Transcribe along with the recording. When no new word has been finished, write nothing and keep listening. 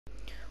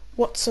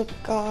What's up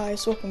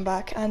guys, welcome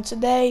back, and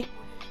today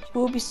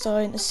we'll be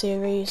starting a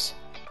series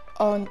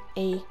on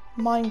a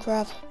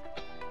Minecraft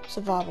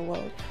survival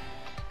world.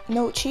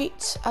 No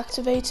cheats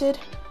activated,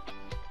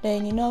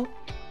 then you know.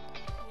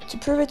 To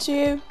prove it to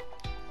you,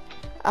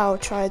 I'll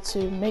try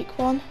to make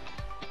one.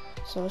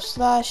 So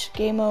 /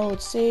 game mode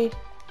C.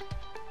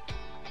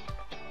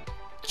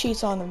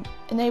 Cheats aren't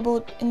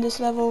enabled in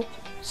this level,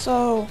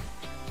 so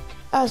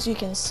as you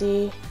can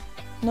see,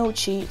 no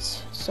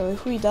cheats. So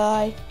if we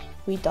die,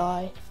 we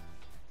die.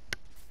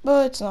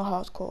 But it's not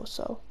hardcore,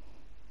 so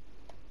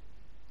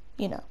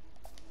you know,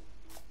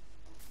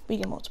 we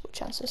get multiple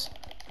chances.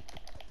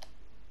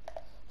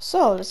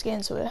 So let's get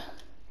into it.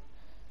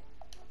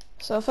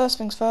 So first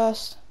things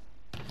first,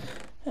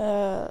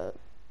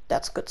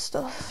 that's good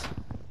stuff.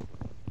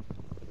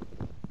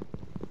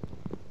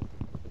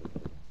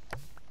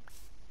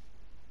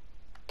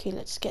 Okay,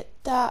 let's get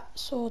that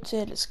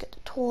sorted. Let's get the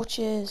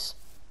torches,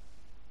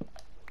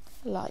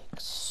 like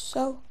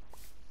so.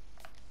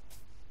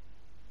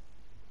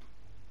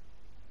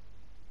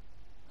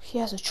 He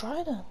has a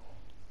trident.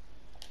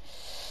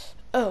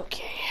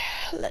 Okay,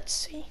 let's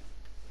see.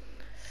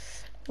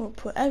 We'll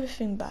put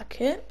everything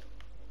back in.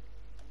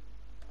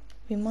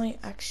 We might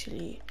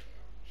actually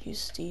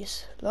use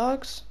these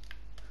logs,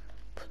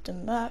 put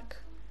them back,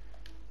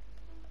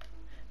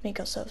 make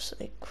ourselves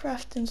a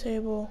crafting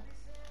table,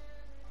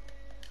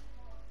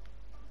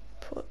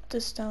 put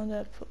this down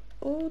there, put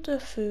all the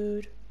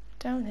food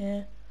down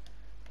here,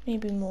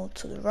 maybe more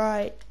to the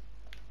right.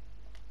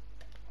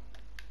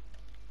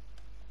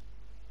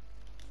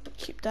 We'll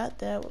keep that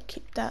there, we'll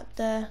keep that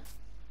there.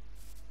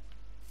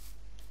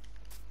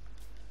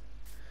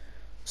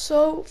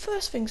 So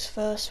first things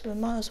first, we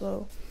might as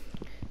well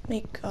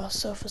make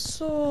ourselves a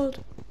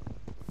sword.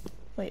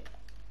 Wait,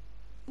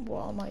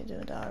 what am I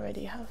doing that I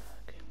already have?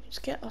 Okay, let's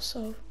get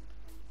ourselves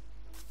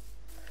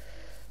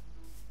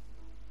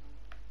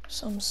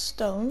some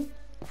stone,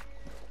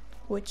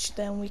 which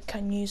then we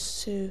can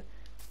use to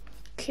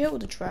kill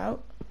the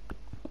drought.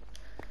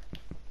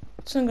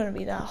 It's not going to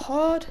be that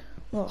hard.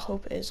 Well, I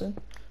hope it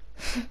isn't.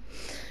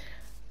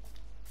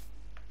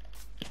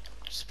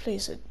 Just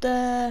place it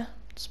there.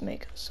 Let's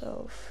make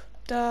ourselves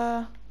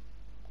there.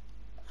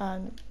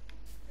 And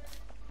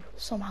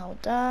somehow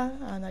there.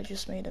 And I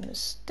just made a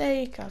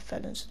mistake. I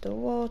fell into the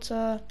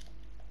water.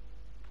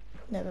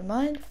 Never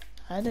mind.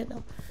 I didn't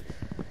know.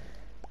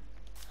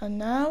 And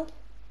now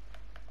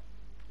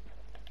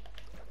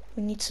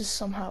we need to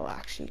somehow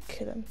actually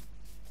kill him.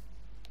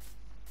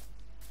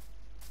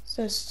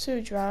 So there's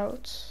 2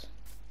 droughts.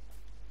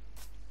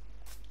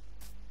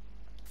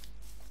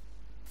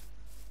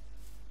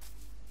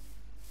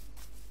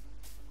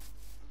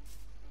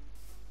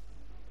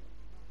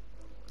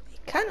 He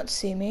cannot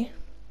see me.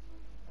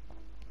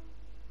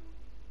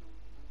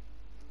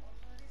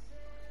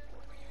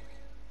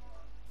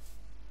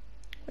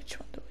 Which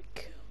one do we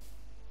kill?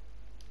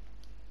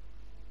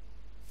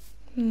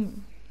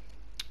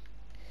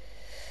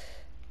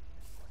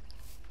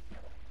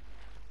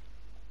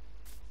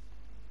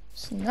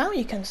 So now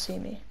you can see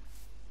me.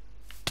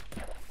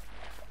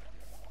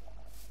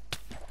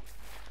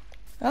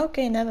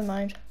 Okay, never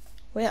mind.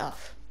 We're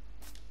off.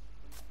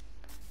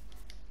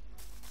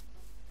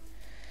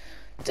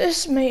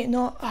 This may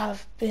not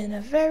have been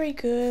a very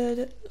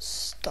good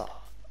start.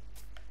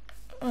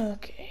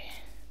 Okay.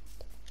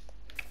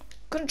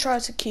 Gonna try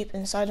to keep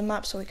inside the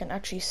map so we can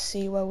actually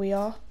see where we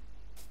are.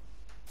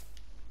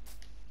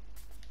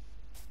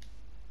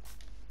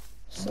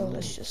 So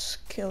let's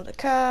just kill the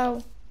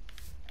cow.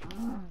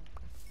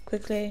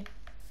 Quickly.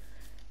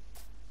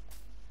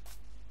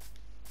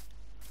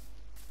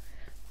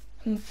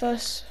 And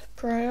first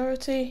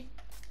priority,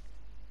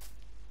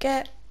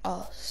 get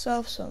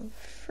ourselves some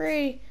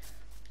free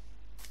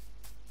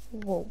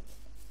wool.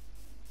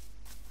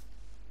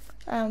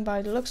 And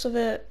by the looks of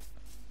it,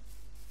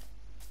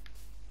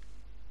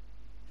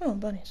 oh,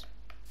 bunnies.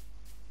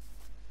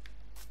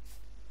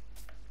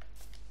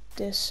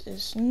 This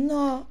is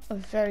not a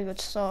very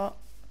good start.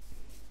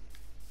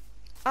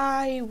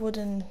 I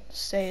wouldn't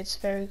say it's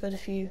very good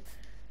if you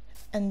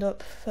end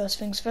up first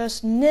things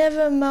first.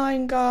 Never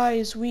mind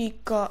guys, we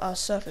got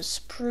ourselves a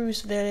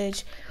spruce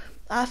village.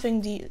 I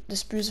think the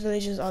spruce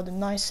villages are the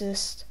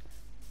nicest.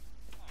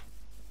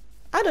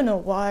 I don't know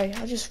why,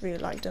 I just really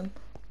like them.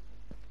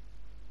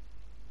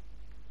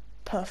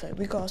 Perfect,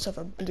 we got ourselves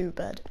a blue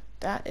bed.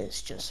 That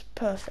is just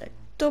perfect.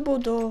 Double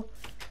door.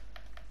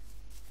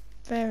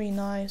 Very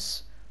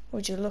nice.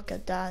 Would you look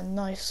at that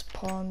nice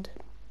pond.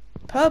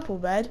 Purple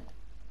bed.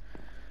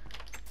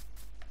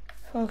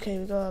 Okay,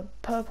 we got a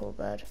purple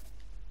bed.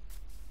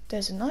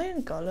 There's an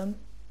iron golem.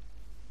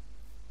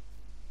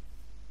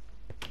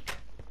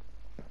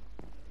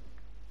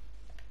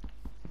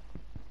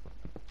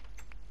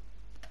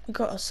 We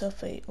got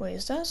ourselves a, wait,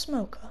 is that a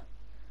smoker?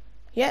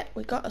 Yeah,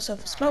 we got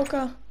ourselves a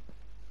smoker.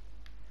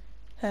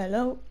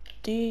 Hello,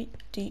 do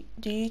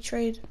you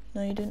trade?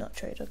 No, you do not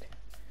trade, okay.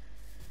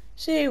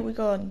 See, we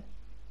got an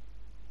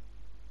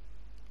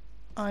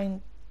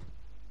iron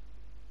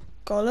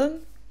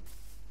golem.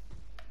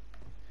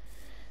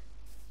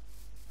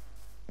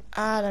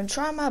 And I'm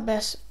trying my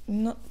best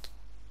not...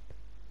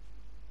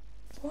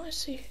 What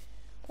is he?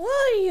 What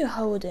are you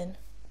holding?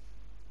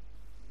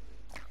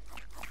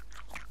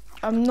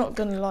 I'm not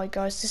gonna lie,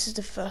 guys, this is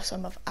the first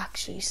time I've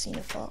actually seen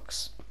a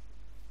fox.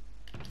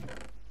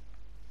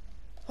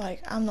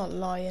 Like, I'm not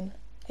lying.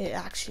 It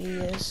actually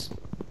is.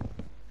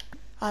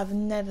 I've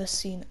never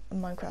seen a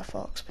Minecraft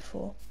fox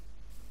before.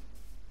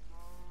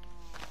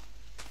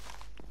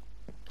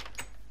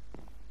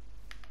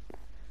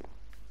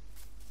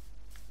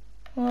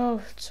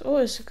 Well, it's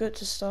always good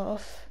to start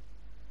off.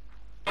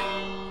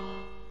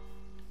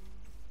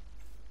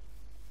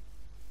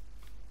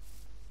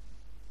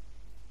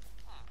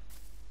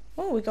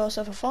 Oh, we got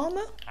ourselves a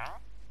farmer.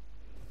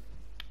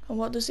 And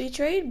what does he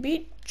trade?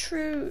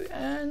 Beetroot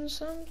and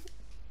some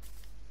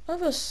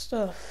other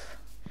stuff.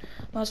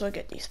 Might as well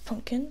get these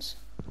pumpkins.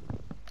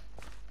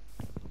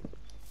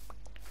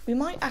 We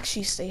might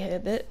actually stay here a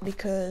bit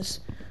because,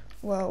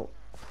 well,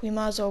 we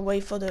might as well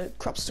wait for the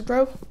crops to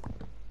grow.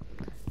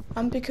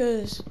 And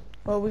because,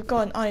 well, we've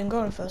got an iron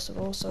golem first of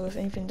all, so if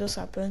anything does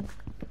happen,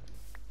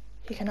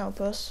 he can help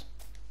us.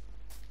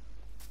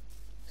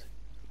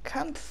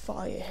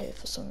 Campfire here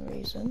for some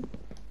reason.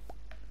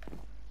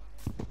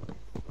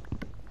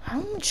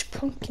 How much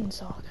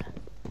pumpkins are there?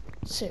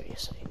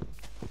 Seriously.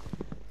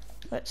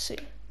 Let's see.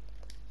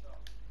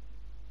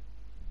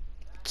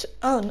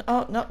 Oh,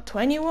 no,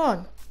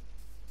 21.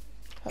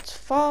 That's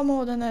far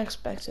more than I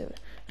expected.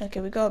 Okay,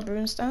 we got a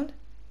broom stand.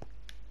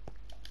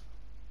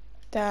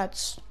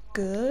 That's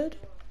good.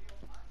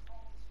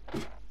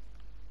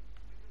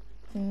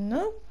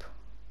 Nope.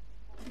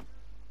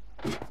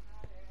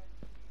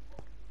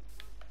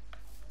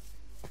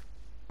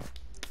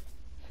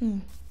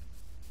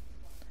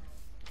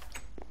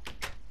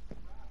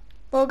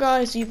 Well,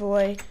 guys, either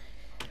way,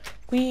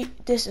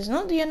 this is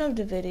not the end of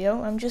the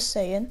video. I'm just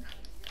saying,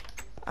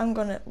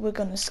 we're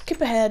gonna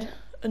skip ahead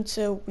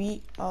until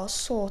we are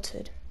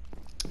sorted.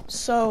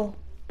 So,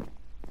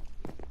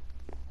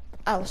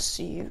 I'll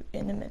see you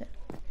in a minute.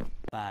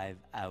 5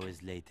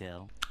 hours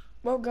later.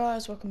 Well,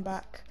 guys, welcome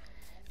back.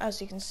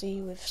 As you can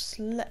see, we've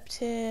slept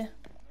here,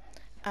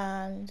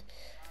 and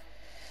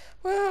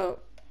well,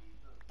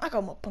 I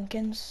got more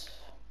pumpkins.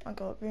 I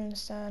got a broom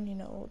stand, you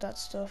know, all that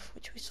stuff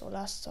which we saw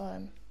last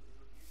time.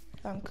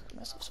 I'm cooking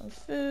myself some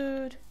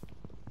food.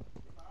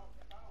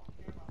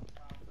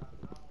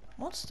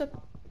 What's the...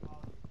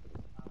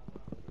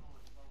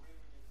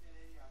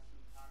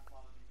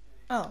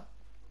 Oh.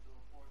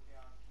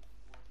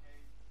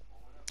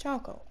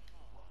 Charcoal.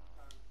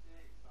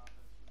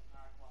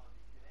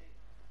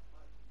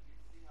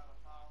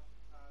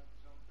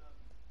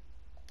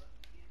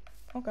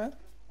 Okay.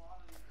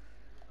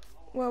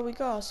 Well, we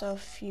got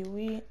ourselves a few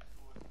wheat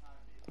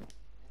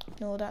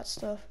and all that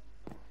stuff.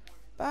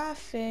 But I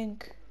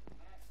think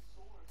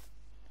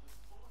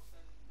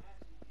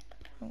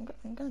I'm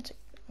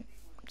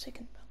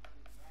taking.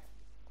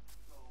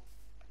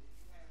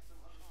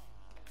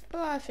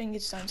 But I think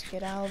it's time to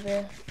get out of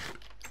here.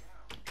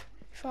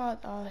 Thought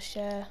I'll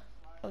share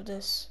of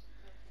this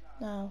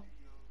now.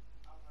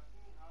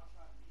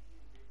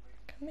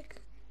 Can I make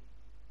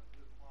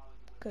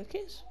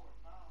cookies?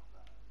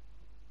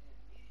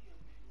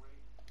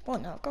 Oh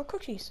no, I've got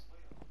cookies.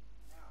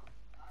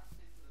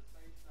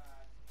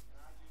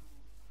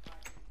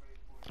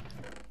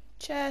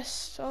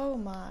 Chest, oh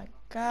my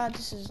god,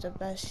 this is the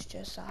best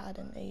chest I had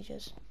in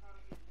ages.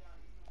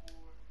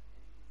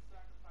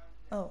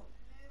 Oh.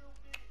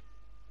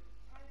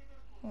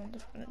 I'm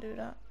just gonna do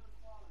that.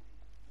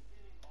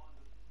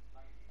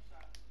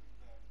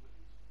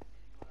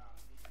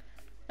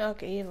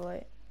 Okay, either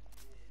way.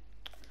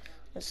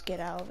 Let's get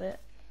out of it.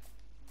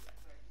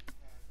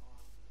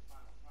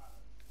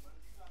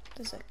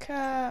 There's a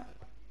cat.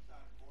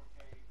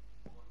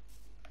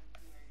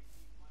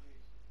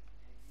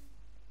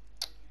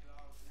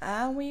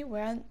 And we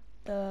went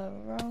the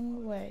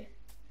wrong way.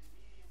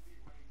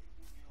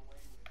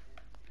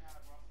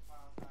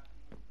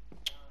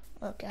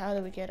 Okay, how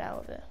do we get out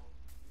of it?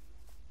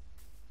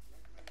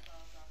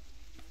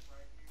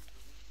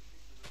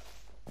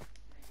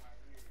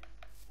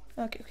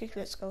 Okay, quick,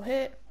 let's go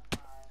hit.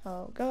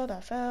 Oh god, I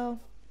fell.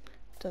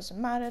 Doesn't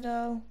matter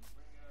though.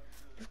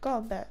 We've got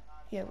a bed.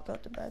 Yeah, we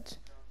got the beds.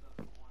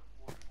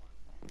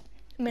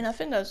 I mean, I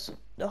think that's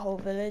the whole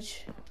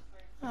village.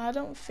 I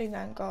don't think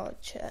I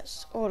got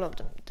chests. All of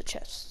them, the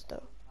chests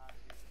though.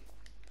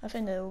 I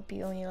think there will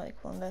be only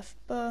like one left,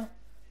 but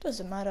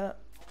doesn't matter.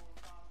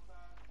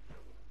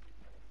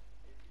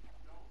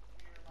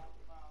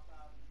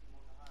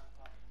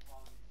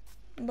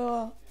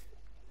 But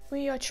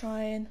we are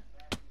trying.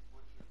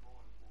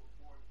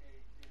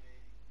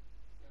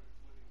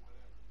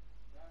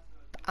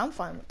 I'm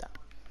fine with that.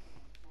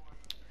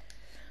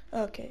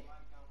 Okay,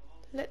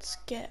 let's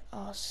get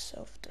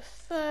ourselves the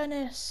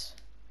furnace.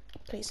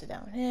 Place it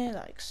down here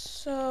like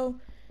so.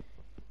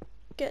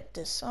 Get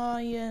this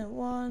iron.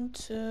 1,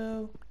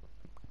 2,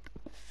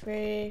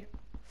 3,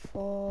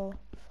 4,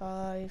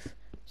 5,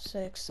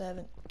 6,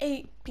 7,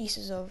 8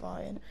 pieces of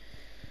iron.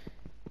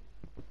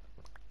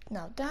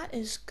 Now that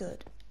is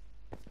good.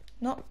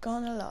 Not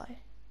gonna lie.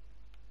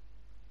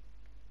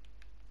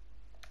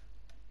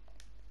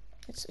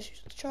 It's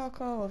the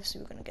charcoal.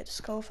 Obviously, we're gonna get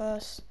this coal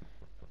first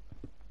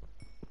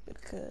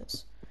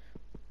because,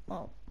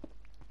 well,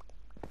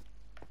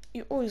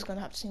 you're always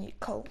gonna have to need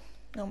coal,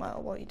 no matter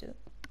what you do.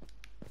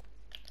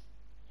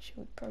 She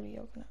would probably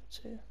open up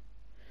to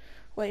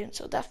wait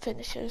until that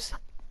finishes.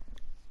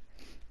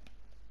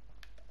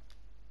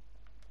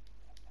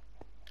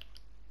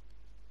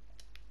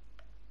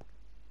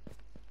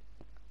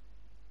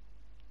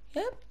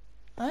 Yep,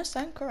 I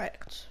stand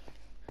correct.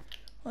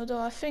 Although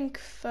I think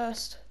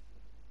first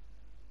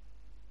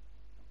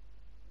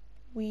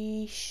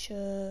we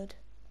should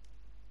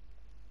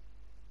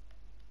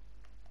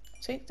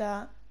take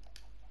that,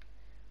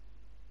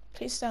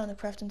 place that on the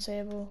crafting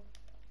table,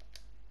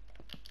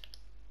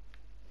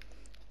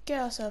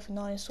 get ourselves an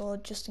iron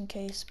sword just in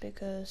case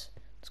because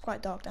it's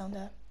quite dark down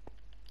there.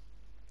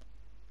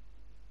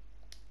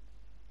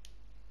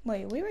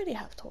 Wait, we already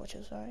have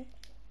torches, right?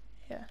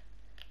 Yeah.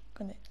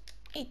 Gonna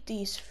eat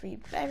these 3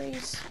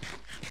 berries.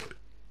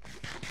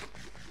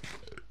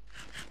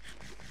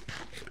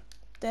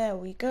 There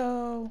we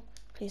go.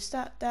 Place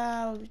that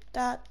down,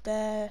 that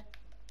there,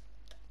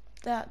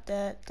 that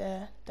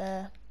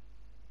there.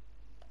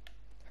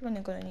 We're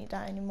not gonna need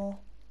that anymore.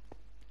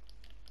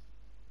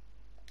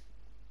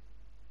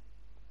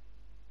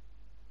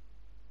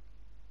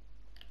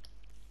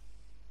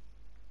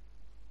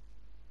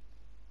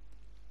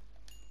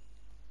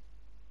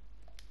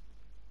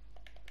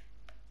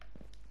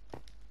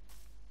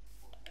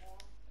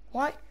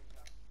 What?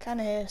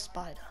 Can I hear a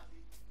spider?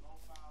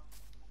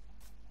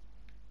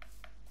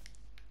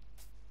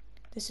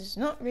 This is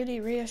not really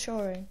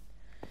reassuring.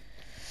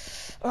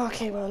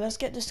 Okay, well, let's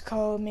get this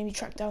coal, maybe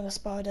track down the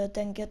spider,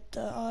 then get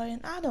the iron.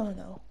 I don't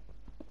know.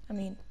 I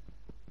mean,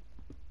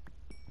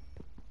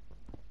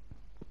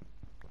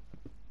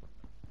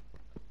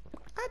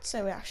 I'd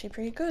say we're actually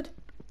pretty good.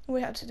 All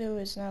we have to do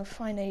is now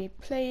find a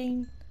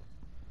plain,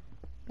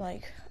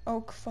 like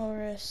oak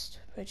forest,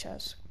 which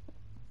has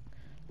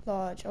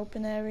large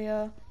open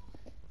area,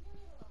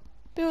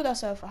 build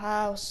ourselves a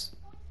house,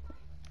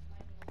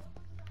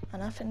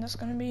 and I think that's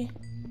gonna be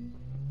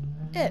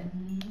it.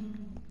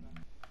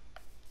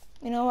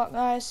 You know what,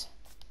 guys?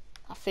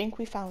 I think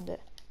we found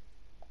it.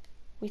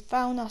 We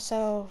found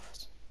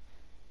ourselves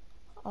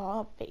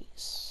our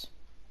base.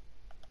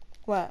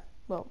 Well,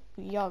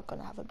 we are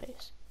gonna have a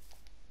base.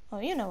 Oh,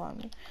 you know what I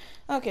mean.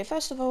 Okay,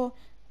 first of all,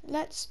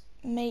 let's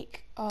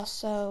make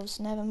ourselves,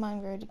 never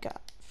mind, we already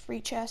got 3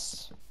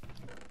 chests.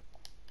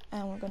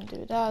 And we're gonna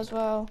do that as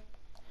well.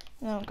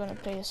 And then we're gonna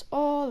place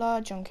all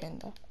our junk in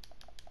there.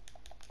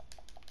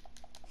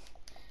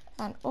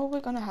 And all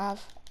we're gonna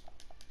have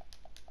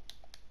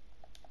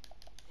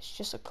is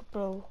just a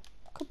couple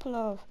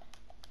of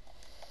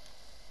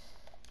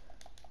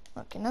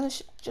okay, now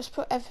let's just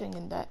put everything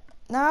in there.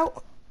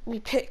 Now we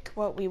pick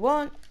what we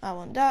want. I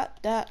want that,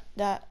 that,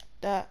 that,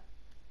 that,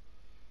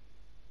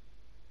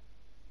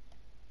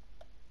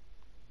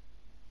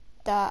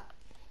 that,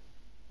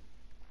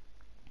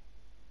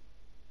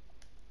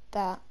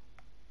 that,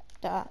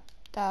 that,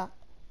 that.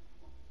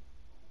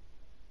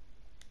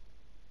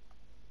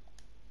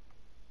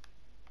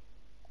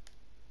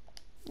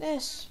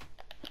 This.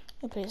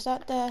 We'll place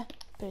that there,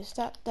 place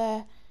that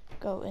there,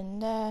 go in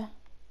there,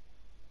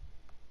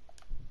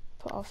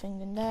 put our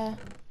thing in there,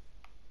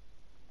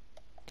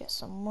 get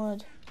some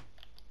wood,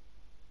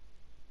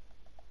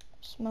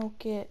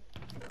 smoke it,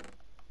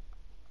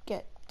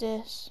 get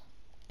this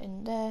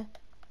in there,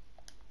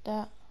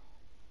 that.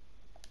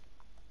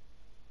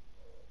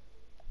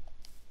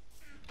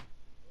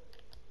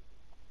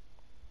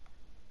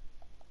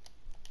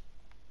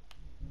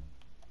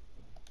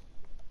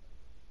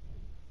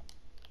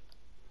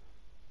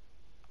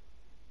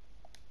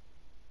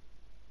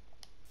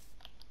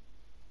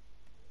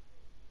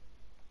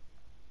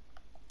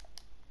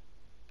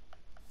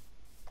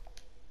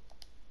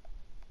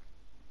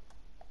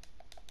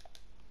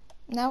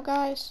 Now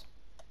guys,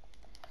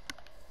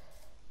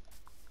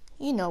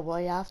 you know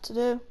what you have to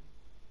do.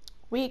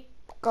 We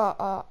got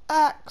our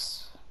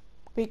axe,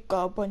 we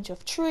got a bunch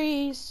of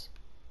trees,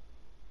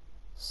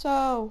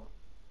 so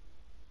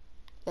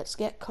let's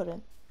get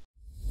cutting.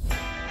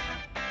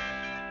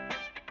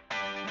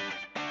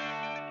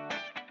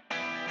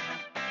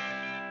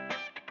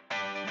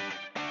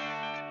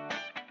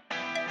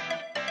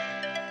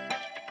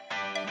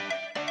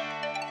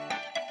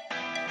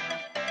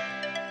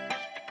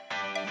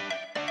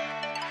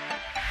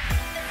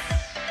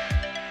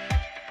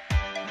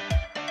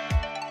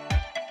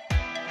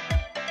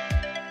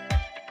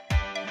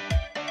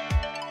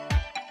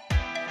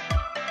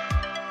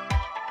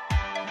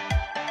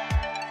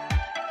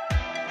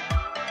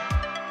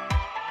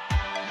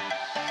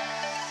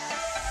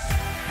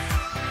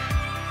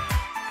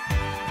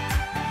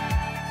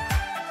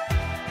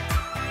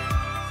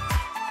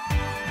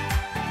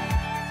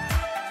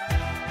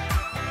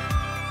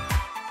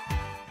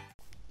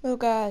 Well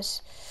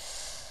guys,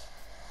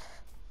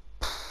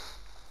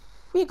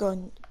 we got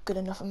a good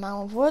enough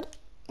amount of wood.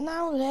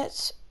 Now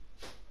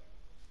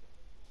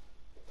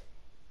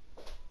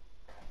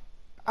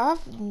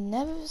I've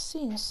never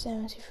seen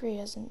 73,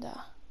 isn't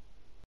there?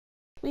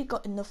 we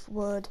got enough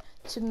wood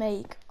to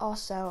make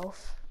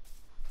ourselves,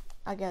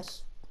 I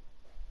guess,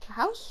 a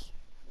house.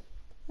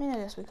 I mean, I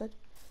guess we could.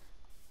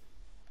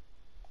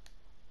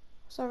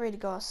 So I already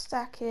got a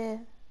stack here.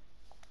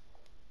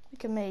 We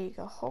can make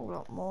a whole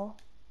lot more.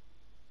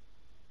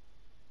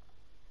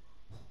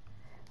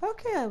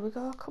 Okay, we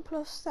got a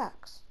couple of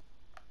stacks.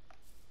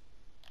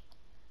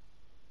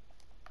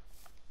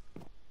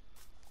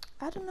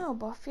 I don't know,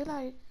 but I feel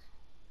like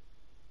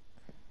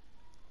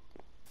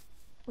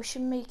we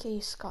should make a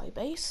sky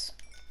base.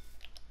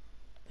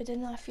 But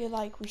then I feel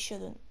like we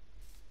shouldn't.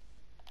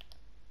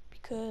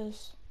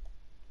 Because,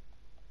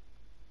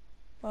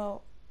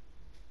 well,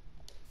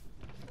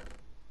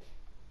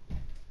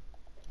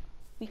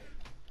 we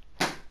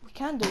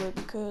can do it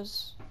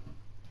because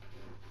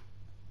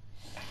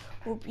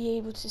we'll be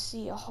able to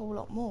see a whole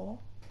lot more.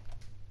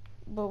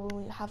 But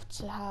we have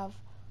to have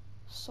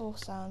soul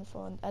sound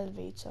for an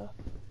elevator.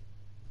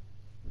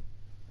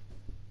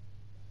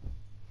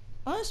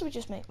 Unless we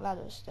just make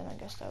ladders, then I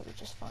guess that would be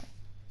just fine.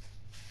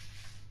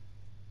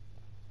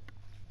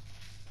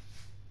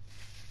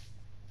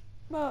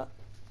 But,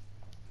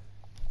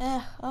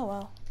 oh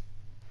well.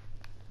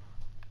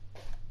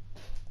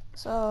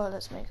 So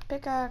let's make a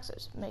pickaxe,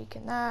 let's make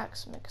an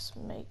axe, let's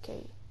make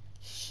a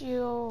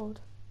shield.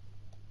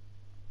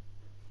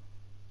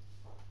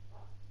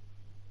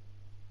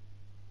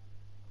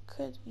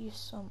 Could use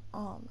some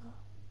armor.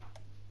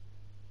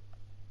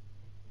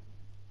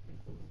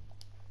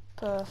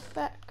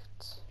 Perfect.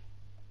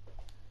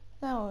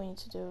 Now what we need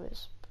to do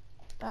is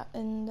put that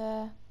in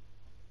there,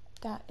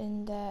 that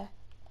in there,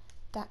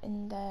 that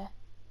in there.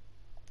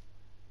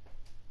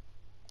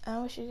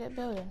 And we should get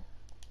building.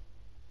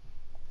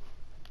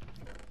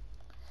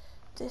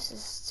 This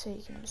is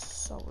taking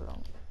so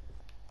long.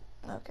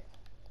 Okay.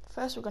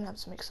 First we're gonna have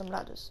to make some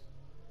ladders.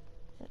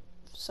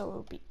 So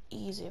it'll be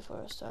easier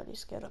for us to at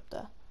least get up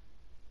there.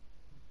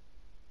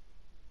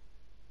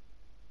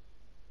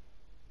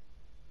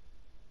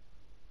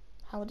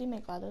 How would you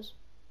make ladders?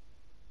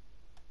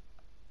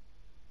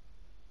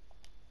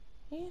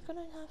 You're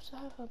gonna have to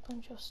have a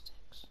bunch of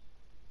sticks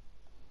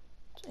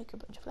to make a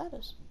bunch of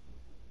ladders,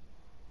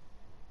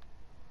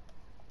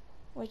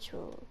 which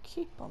we'll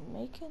keep on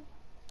making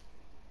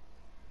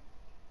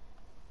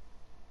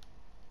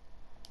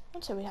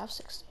until we have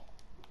 60.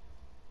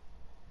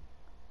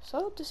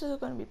 So this is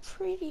going to be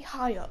pretty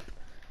high up.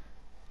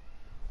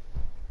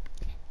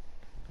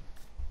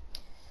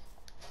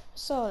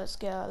 So let's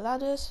get our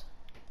ladders.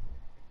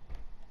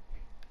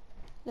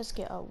 Let's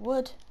get our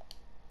wood.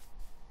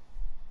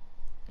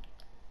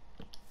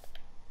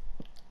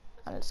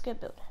 And let's get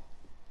building.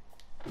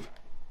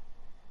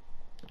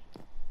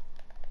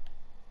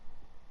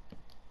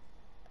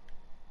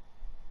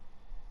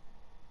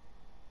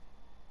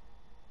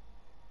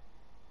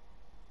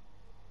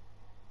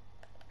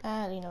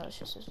 And you know, let's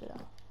just do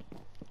that.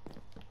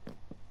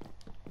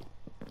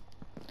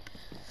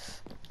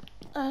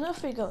 And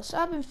off we go. So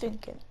I've been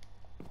thinking,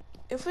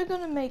 if we're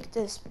gonna make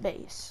this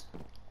base,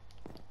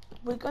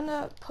 we're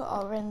gonna put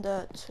our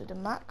render to the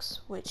max,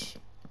 which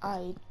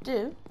I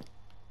do.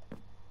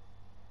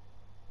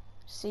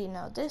 See,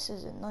 now this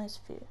is a nice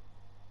view,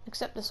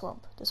 except the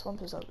swamp. The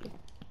swamp is ugly.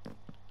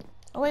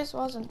 Always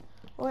was and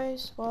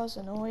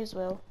always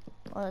will.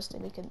 Honestly,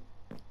 we can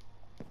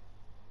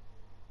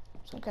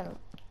some kind of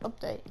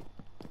update.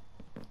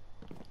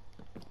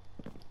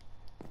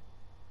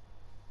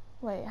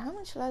 Wait, how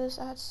much ladders?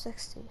 I had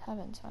 60,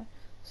 haven't I?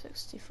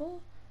 64.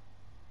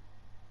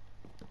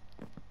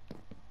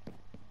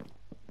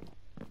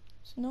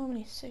 It's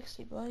normally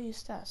 60, but I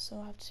use that, so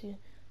I have to.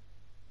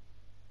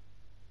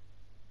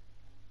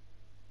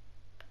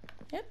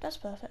 Yep, that's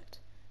perfect.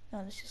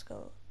 Now let's just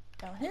go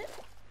down here.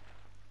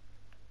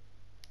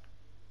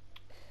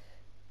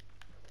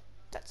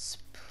 That's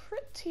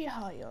pretty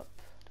high up.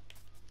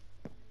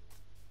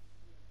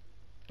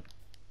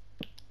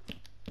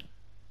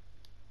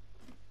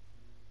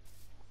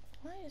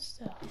 Why is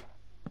that?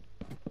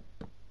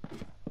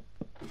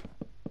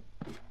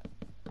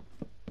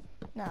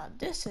 Now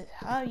this is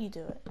how you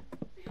do it.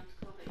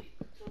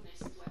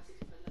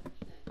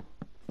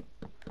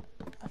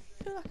 I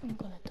feel like I'm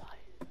gonna die.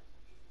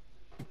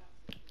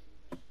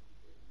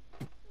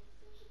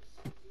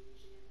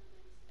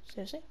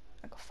 Seriously?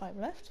 I got 5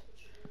 left.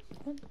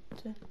 1,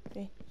 2,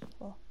 3,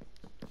 4,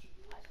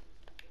 5.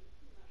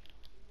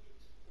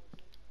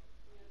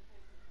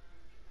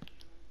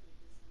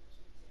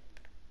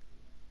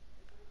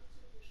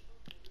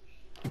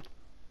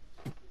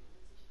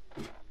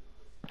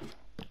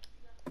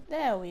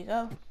 There we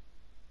go.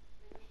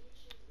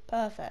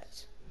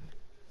 Perfect.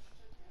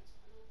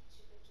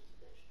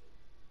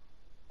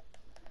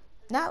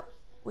 Now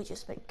we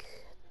just make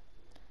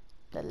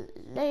the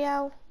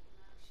layout.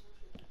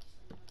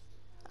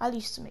 I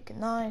used to make it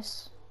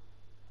nice.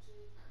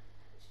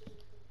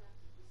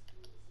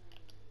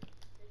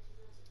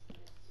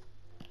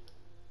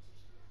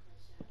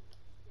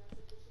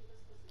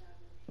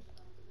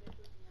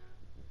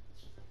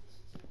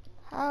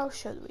 How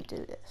should we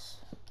do this?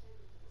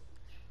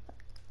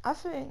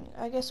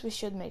 I guess we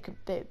should make it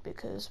big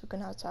because we're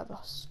gonna have to have a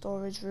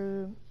storage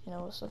room, you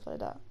know, stuff like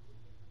that.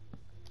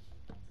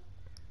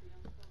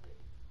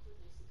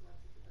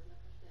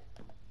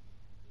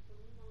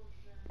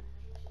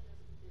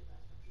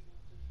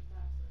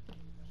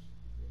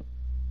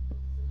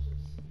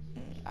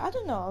 I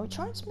don't know, are we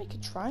trying to make a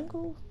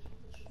triangle?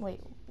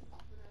 Wait,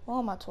 what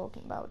am I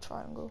talking about,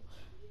 triangle?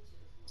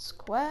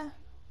 Square?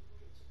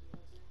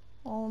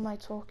 Or am I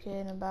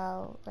talking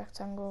about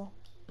rectangle?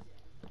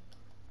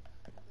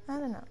 I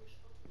don't know.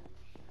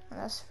 And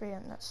that's 3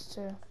 and that's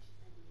 2.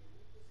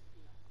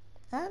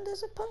 And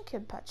there's a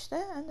pumpkin patch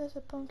there, and there's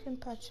a pumpkin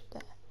patch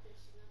there.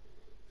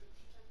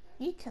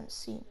 You can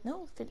see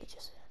no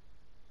villages here.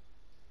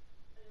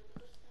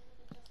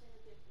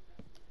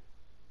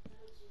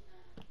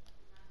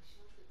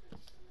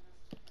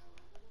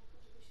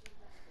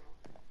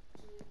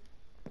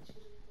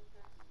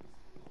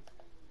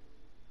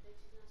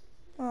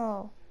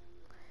 Oh,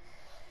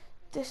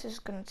 this is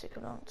gonna take a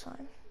long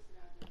time.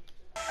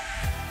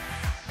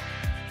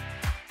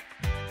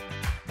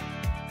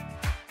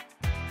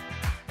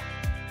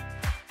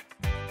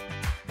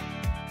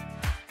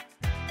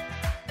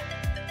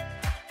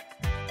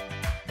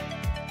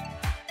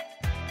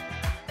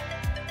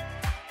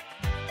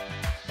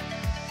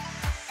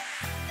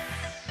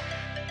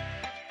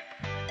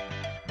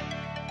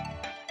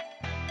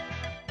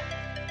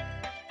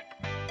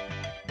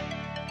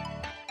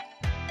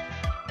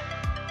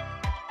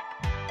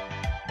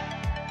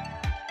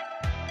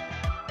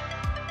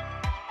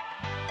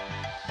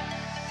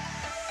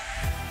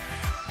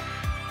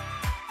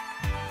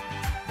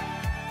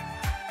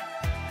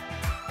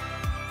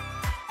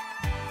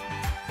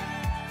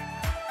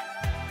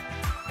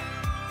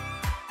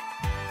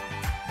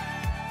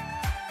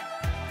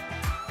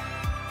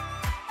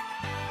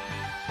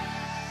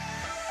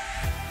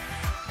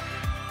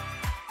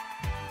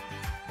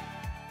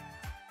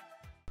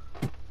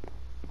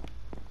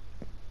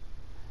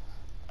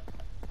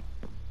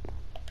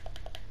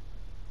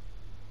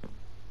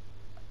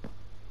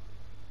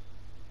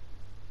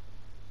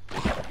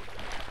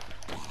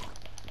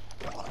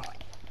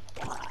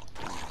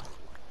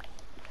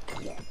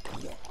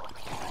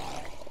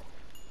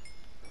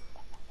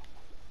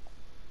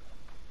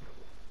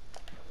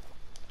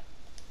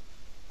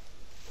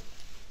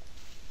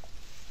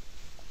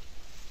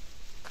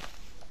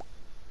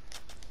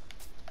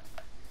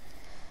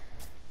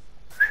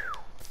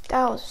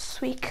 That was a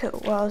sweet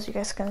cut. Well, as you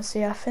guys can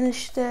see, I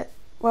finished it.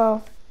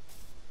 Well,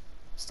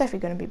 it's definitely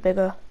going to be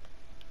bigger.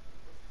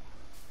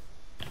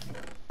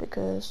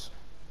 Because,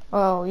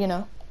 well, you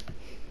know,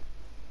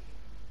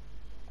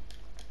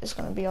 it's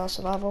going to be our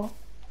survival.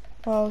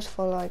 Well, it's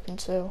for like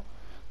until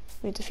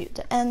we defeat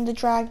the Ender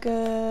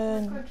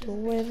Dragon, the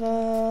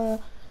Wither,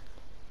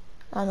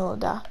 and all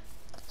that.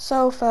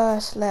 So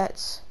first,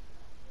 where's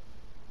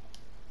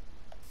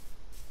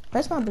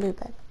my blue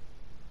bed?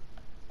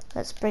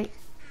 Let's break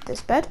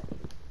this bed.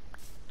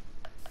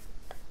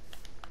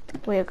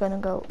 We're gonna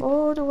go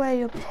all the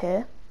way up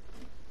here.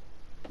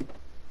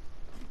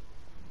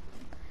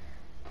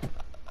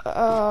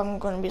 I'm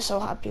gonna be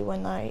so happy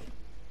when I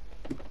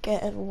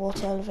get a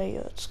water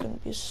elevator. It's gonna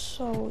be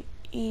so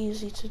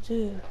easy to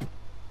do.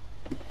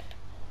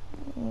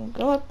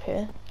 Go up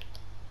here.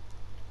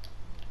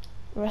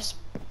 Rest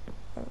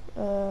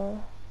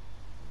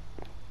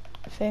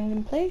thing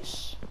in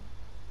place.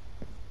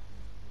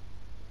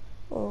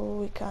 Or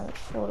we can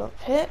fall up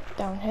here,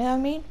 down here I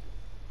mean.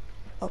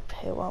 Up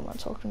here, what am I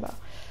talking about?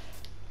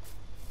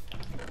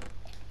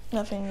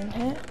 Nothing in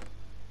here.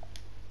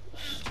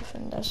 Stuff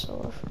in there,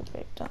 so if we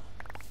break that.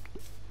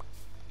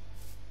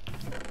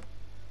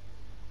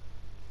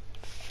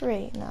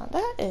 3, now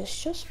that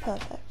is just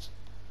perfect.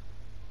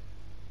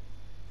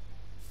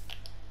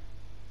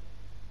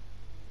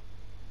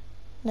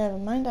 Never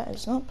mind, that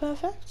is not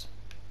perfect.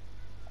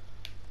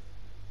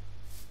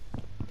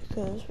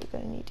 Because we're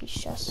going to need these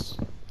chests.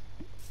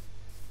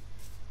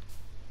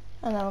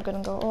 And then we're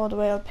going to go all the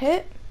way up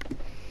here,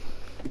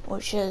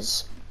 which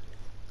is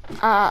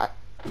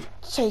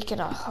taking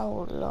a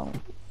whole long,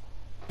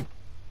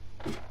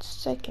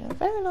 it's taking a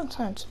very long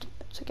time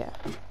to get,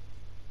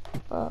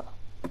 but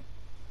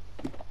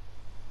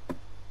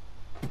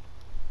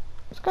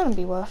it's going to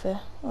be worth it.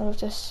 All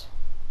of this,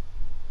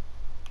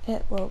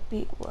 it will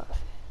be worth it.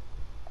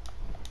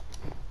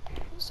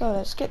 So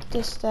let's get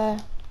this there,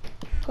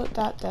 put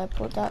that there,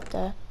 put that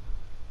there,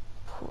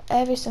 put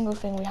every single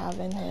thing we have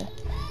in here.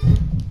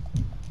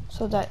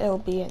 So that it'll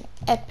be an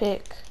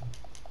epic,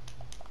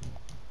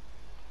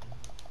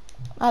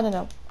 I don't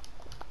know,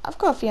 I've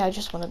got a feeling I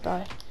just want to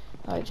die.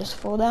 I just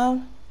fall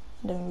down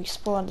and then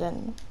respawn,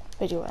 then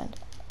video end.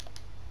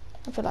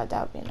 I feel like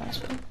that would be a nice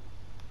one.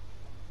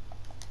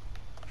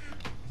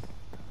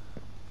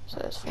 So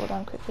let's fall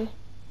down quickly.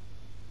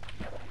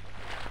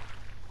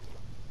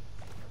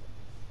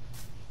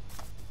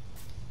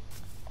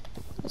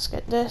 Let's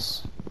get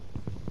this.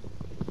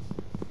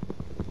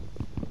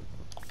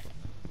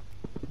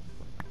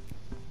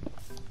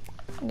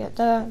 Get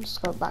there, let's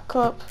go back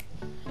up.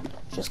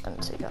 Just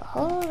gonna take a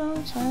whole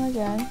long time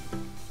again.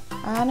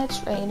 and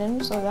it's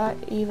raining, so that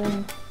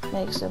even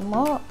makes it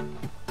more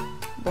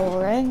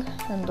boring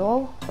and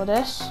dull for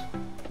this.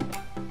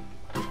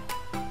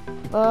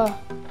 But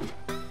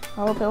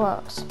I hope it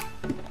works.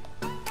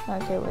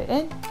 Okay, we're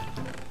in.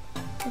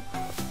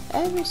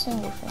 Every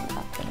single thing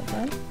happen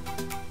again.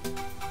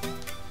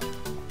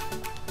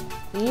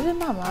 Even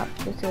my map,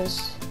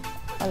 because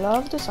I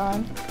love the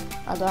time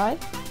I die.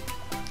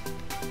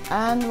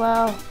 And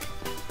well,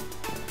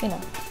 you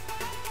know.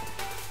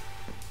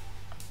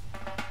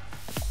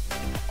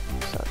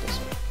 So this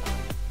way.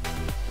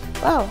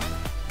 Well,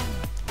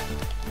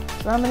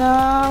 let me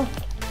know.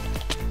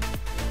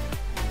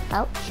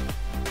 Ouch.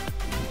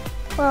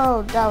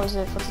 Well, that was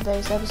it for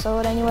today's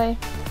episode anyway.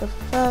 The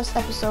first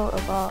episode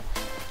of our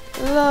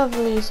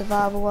lovely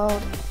survival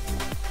world.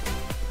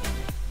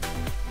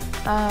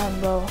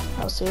 And well,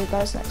 I'll see you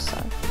guys next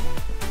time.